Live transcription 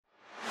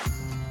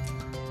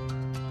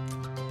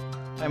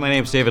Hi, my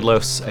name is David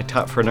Lose. I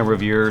taught for a number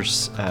of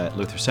years at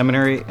Luther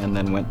Seminary and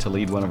then went to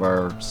lead one of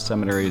our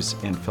seminaries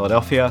in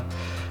Philadelphia.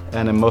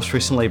 And I'm most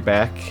recently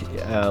back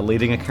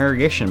leading a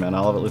congregation, Mount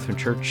Olivet Lutheran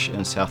Church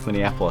in South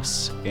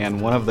Minneapolis.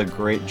 And one of the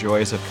great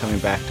joys of coming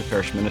back to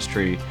parish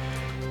ministry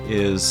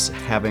is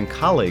having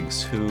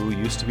colleagues who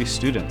used to be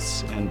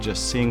students and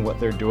just seeing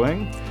what they're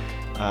doing,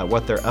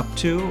 what they're up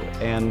to,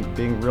 and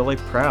being really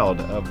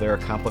proud of their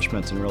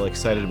accomplishments and really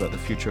excited about the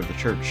future of the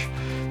church.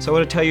 So I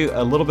want to tell you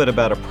a little bit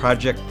about a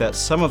project that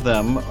some of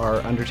them are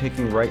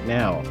undertaking right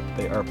now.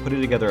 They are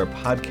putting together a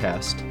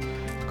podcast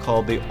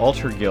called the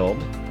Altar Guild.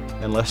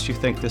 Unless you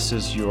think this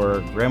is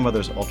your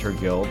grandmother's Altar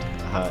Guild,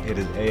 it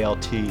is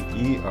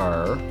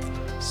ALTER,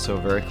 so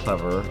very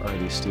clever are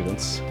these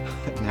students,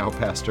 now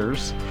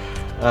pastors,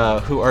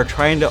 who are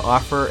trying to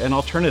offer an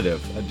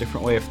alternative, a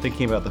different way of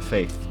thinking about the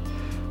faith,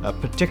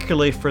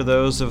 particularly for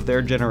those of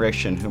their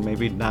generation who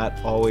maybe not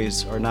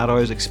always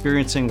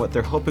experiencing what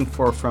they're hoping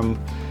for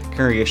from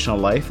congregational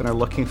life and are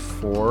looking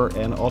for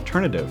an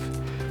alternative.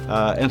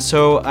 And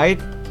so I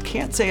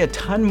can't say a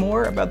ton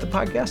more about the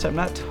podcast. I'm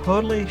not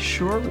totally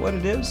sure what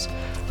it is.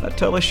 Not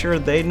totally sure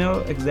they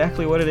know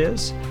exactly what it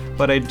is,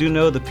 but I do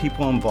know the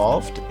people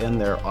involved, and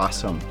they're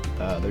awesome.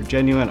 They're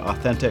genuine,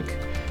 authentic.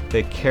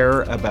 They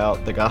care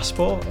about the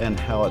gospel and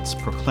how it's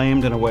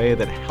proclaimed in a way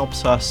that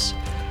helps us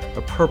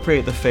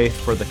appropriate the faith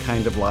for the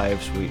kind of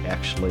lives we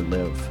actually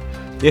live.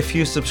 If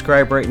you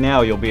subscribe right now,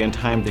 you'll be in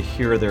time to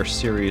hear their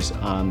series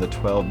on the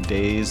 12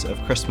 Days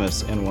of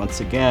Christmas, and once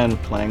again,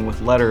 playing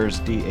with letters,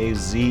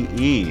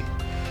 D-A-Z-E.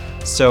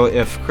 So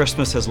if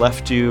Christmas has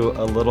left you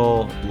a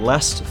little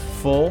less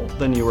full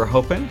than you were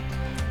hoping,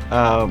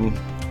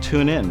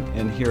 tune in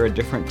and hear a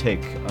different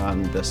take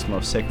on this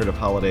most sacred of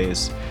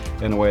holidays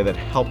in a way that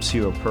helps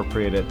you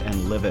appropriate it and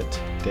live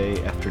it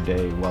day after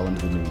day well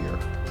into the new year.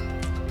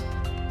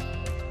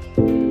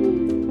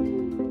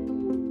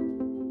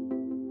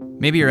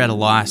 Maybe you're at a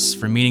loss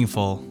for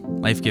meaningful,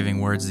 life-giving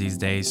words these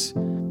days.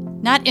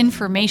 Not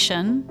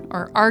information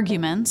or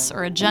arguments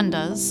or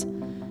agendas,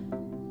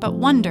 but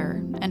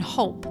wonder and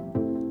hope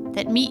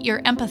that meet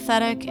your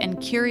empathetic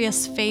and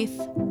curious faith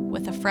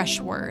with a fresh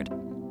word.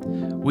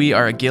 We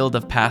are a guild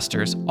of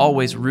pastors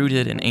always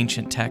rooted in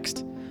ancient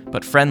text,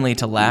 but friendly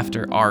to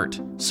laughter, art,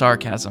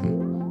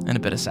 sarcasm, and a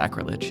bit of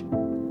sacrilege.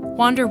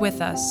 Wander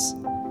with us,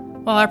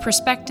 while our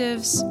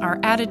perspectives, our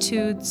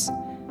attitudes,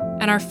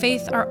 and our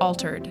faith are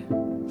altered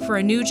for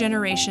a new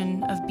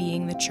generation of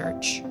being the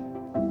church.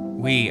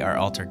 We are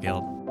Altar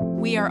Guild.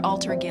 We are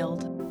Altar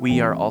Guild.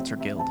 We are Altar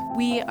Guild.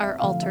 We are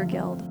Altar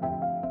Guild.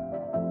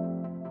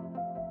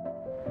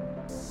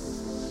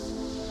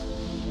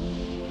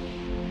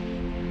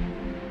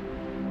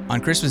 On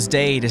Christmas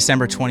Day,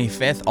 December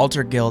 25th,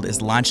 Altar Guild is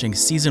launching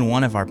Season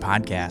 1 of our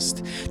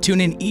podcast.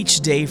 Tune in each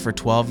day for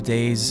 12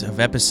 days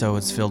of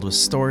episodes filled with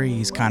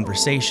stories,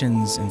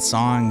 conversations, and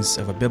songs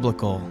of a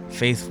biblical,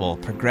 faithful,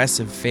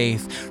 progressive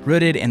faith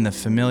rooted in the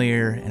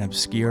familiar and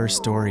obscure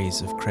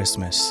stories of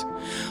Christmas.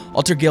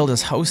 Altar Guild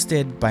is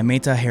hosted by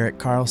Meta Herrick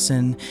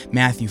Carlson,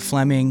 Matthew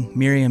Fleming,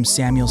 Miriam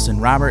Samuelson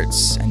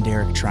Roberts, and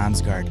Derek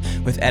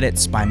Tronsgaard, with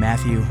edits by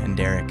Matthew and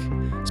Derek.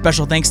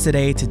 Special thanks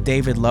today to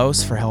David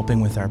Lose for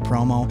helping with our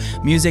promo.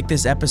 Music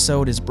this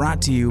episode is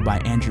brought to you by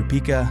Andrew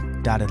Pica,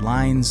 Dotted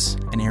Lines,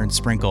 and Aaron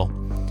Sprinkle.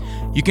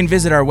 You can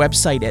visit our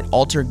website at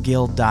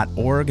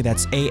alterguild.org,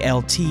 that's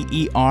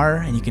A-L-T-E-R,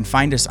 and you can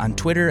find us on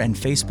Twitter and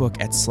Facebook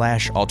at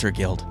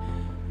 /alterguild.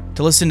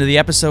 To listen to the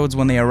episodes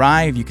when they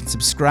arrive, you can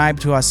subscribe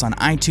to us on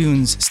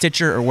iTunes,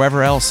 Stitcher, or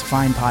wherever else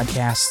fine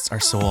podcasts are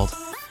sold.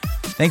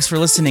 Thanks for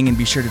listening, and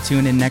be sure to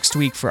tune in next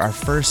week for our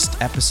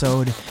first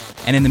episode.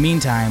 And in the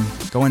meantime,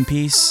 go in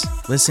peace,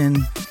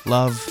 listen,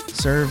 love,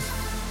 serve,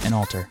 and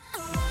altar.